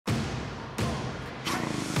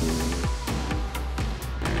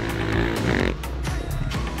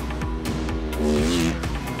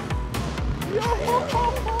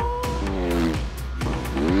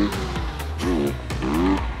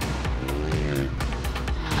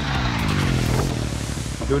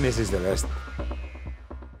Dune is the best.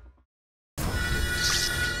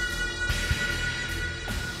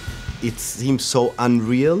 It seems so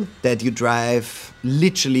unreal that you drive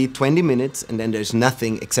literally 20 minutes and then there's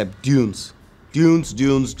nothing except dunes. Dunes,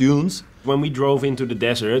 dunes, dunes. When we drove into the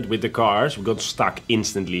desert with the cars, we got stuck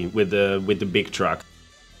instantly with the big truck.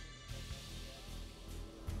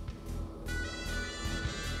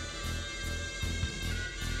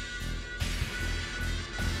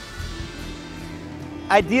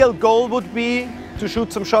 Ideal goal would be to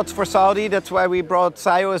shoot some shots for Saudi. That's why we brought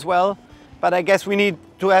Sayo as well. But I guess we need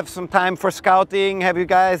to have some time for scouting. Have you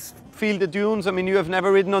guys feel the dunes? I mean, you have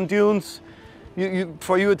never ridden on dunes.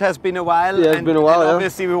 For you, it has been a while. Yeah, it's been a while, and yeah.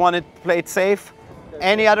 obviously, we want to play it safe.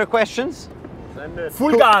 Any other questions?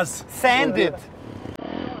 Full gas! Sand it.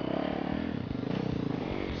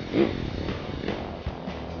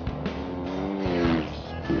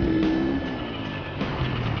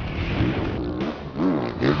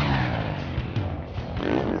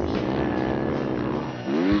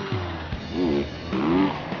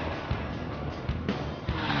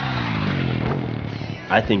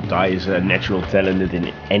 I think Guy is a natural talented in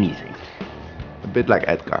anything. A bit like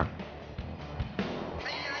Edgar.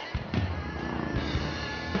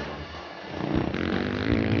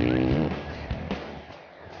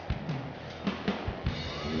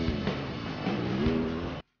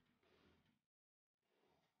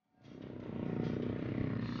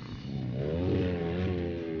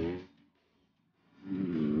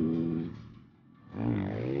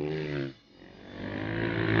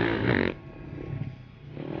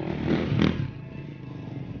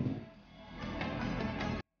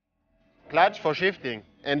 Clutch for shifting,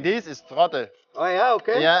 and this is throttle. Oh yeah,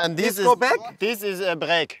 okay. Yeah, and this is go back. This is a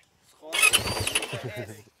brake.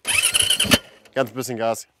 Ganz bisschen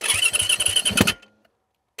Gas.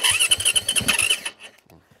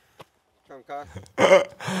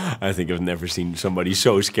 I think I've never seen somebody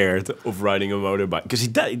so scared of riding a motorbike, because he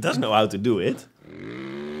does know how to do it.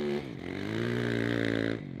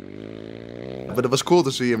 But it was cool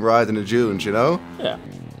to see him ride in the dunes, you know? Yeah.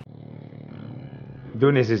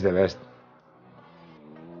 Dune is the best.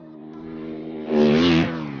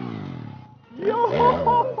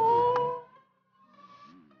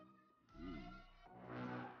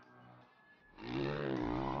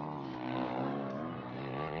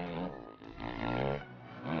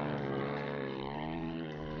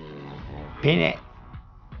 Pin it!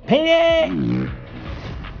 Pin it!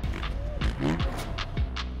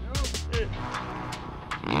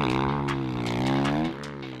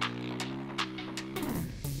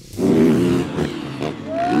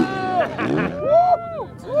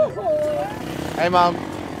 Hey, Mom.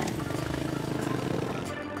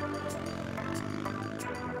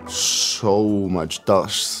 So much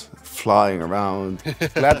dust flying around.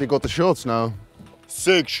 Glad we got the shots now.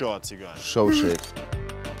 Sick shots, you guys. So sick.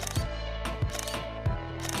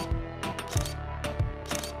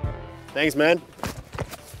 Thanks, man.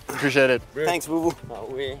 Appreciate it. Thanks, Boo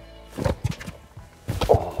Boo.